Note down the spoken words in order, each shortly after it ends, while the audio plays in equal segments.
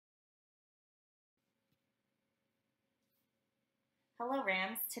Hello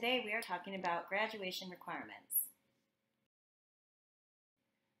Rams, today we are talking about graduation requirements.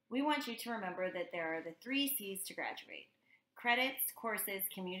 We want you to remember that there are the 3 C's to graduate: credits, courses,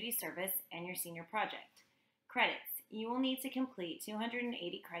 community service, and your senior project. Credits, you will need to complete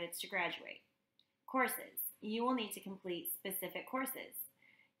 280 credits to graduate. Courses, you will need to complete specific courses.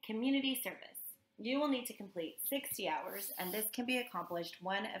 Community service, you will need to complete 60 hours, and this can be accomplished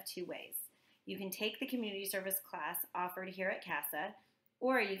one of 2 ways. You can take the community service class offered here at CASA,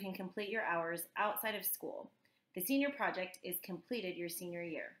 or you can complete your hours outside of school. The senior project is completed your senior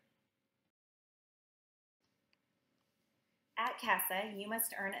year. At CASA, you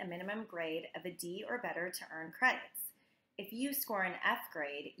must earn a minimum grade of a D or better to earn credits. If you score an F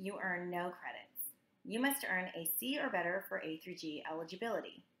grade, you earn no credits. You must earn a C or better for A through G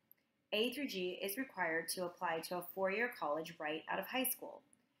eligibility. A through G is required to apply to a 4-year college right out of high school.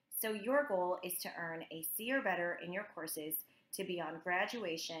 So your goal is to earn a C or better in your courses to be on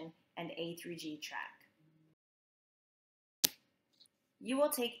graduation and A through G track. You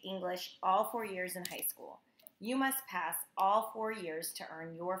will take English all 4 years in high school. You must pass all 4 years to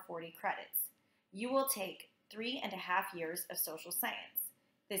earn your 40 credits. You will take 3.5 years of social science.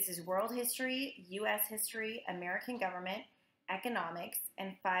 This is world history, U.S. history, American government, economics,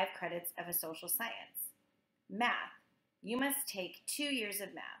 and 5 credits of a social science. Math. You must take 2 years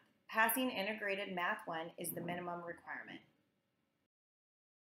of math. Passing Integrated Math 1 is the minimum requirement.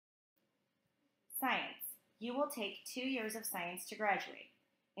 Science. You will take 2 years of science to graduate,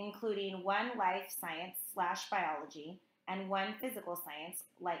 including 1 life science/biology and 1 physical science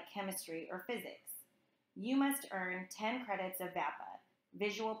like chemistry or physics. You must earn 10 credits of VAPA,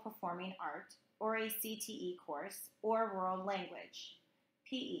 Visual Performing Art, or a CTE course, or world language.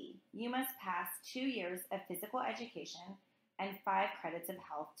 PE. You must pass 2 years of physical education and 5 credits of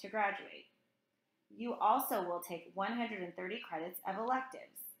health to graduate. You also will take 130 credits of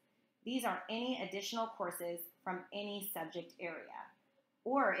electives. These are any additional courses from any subject area,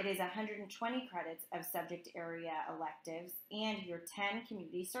 or it is 120 credits of subject area electives and your 10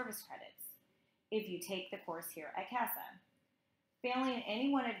 community service credits if you take the course here at CASA. Failing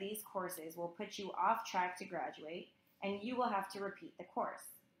any one of these courses will put you off track to graduate, and you will have to repeat the course.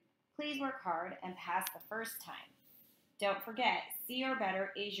 Please work hard and pass the first time. Don't forget, C or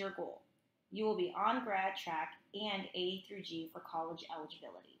better is your goal. You will be on grad track and A through G for college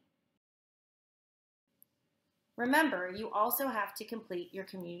eligibility. Remember, you also have to complete your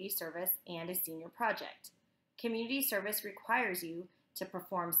community service and a senior project. Community service requires you to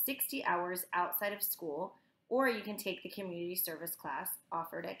perform 60 hours outside of school, or you can take the community service class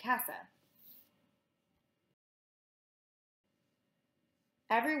offered at CASA.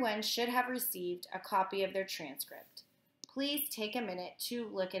 Everyone should have received a copy of their transcript. Please take a minute to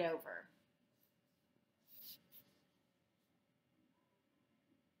look it over.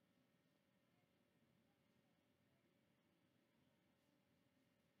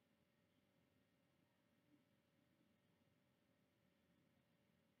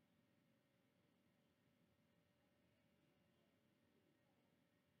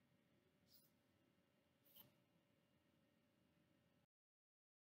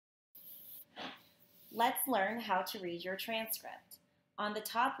 Let's learn how to read your transcript. On the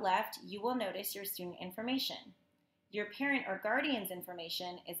top left, you will notice your student information. Your parent or guardian's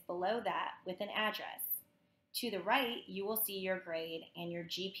information is below that with an address. To the right, you will see your grade and your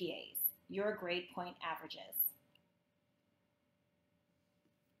GPAs, your grade point averages.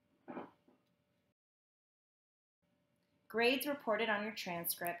 Grades reported on your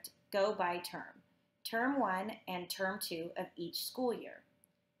transcript go by term, Term 1 and Term 2 of each school year.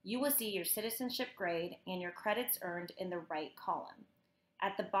 You will see your citizenship grade and your credits earned in the right column.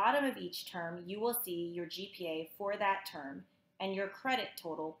 At the bottom of each term, you will see your GPA for that term and your credit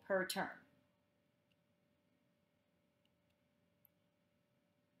total per term.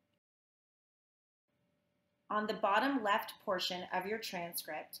 On the bottom left portion of your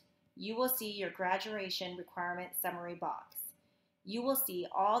transcript, you will see your graduation requirement summary box. You will see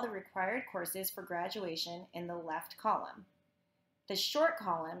all the required courses for graduation in the left column. The short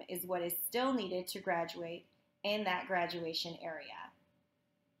column is what is still needed to graduate in that graduation area.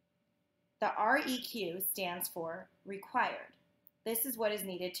 The REQ stands for required. This is what is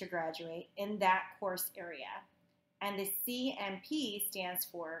needed to graduate in that course area. And the CMP stands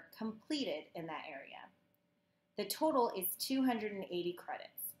for completed in that area. The total is 280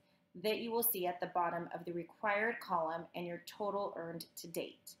 credits that you will see at the bottom of the required column and your total earned to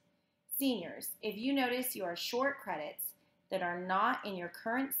date. Seniors, if you notice you are short credits that are not in your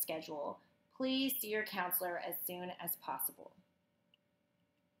current schedule, please see your counselor as soon as possible.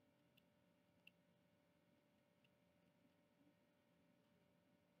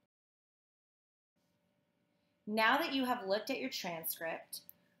 Now that you have looked at your transcript,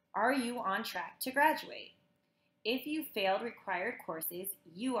 are you on track to graduate? If you failed required courses,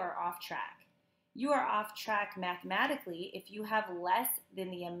 you are off track. You are off track mathematically if you have less than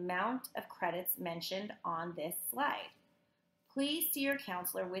the amount of credits mentioned on this slide. Please see your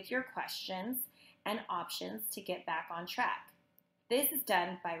counselor with your questions and options to get back on track. This is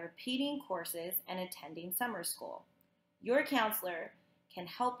done by repeating courses and attending summer school. Your counselor can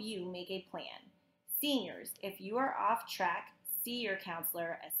help you make a plan. Seniors, if you are off track, see your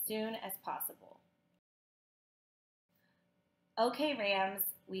counselor as soon as possible. Okay, Rams,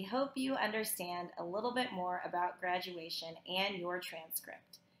 we hope you understand a little bit more about graduation and your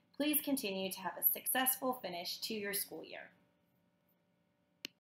transcript. Please continue to have a successful finish to your school year.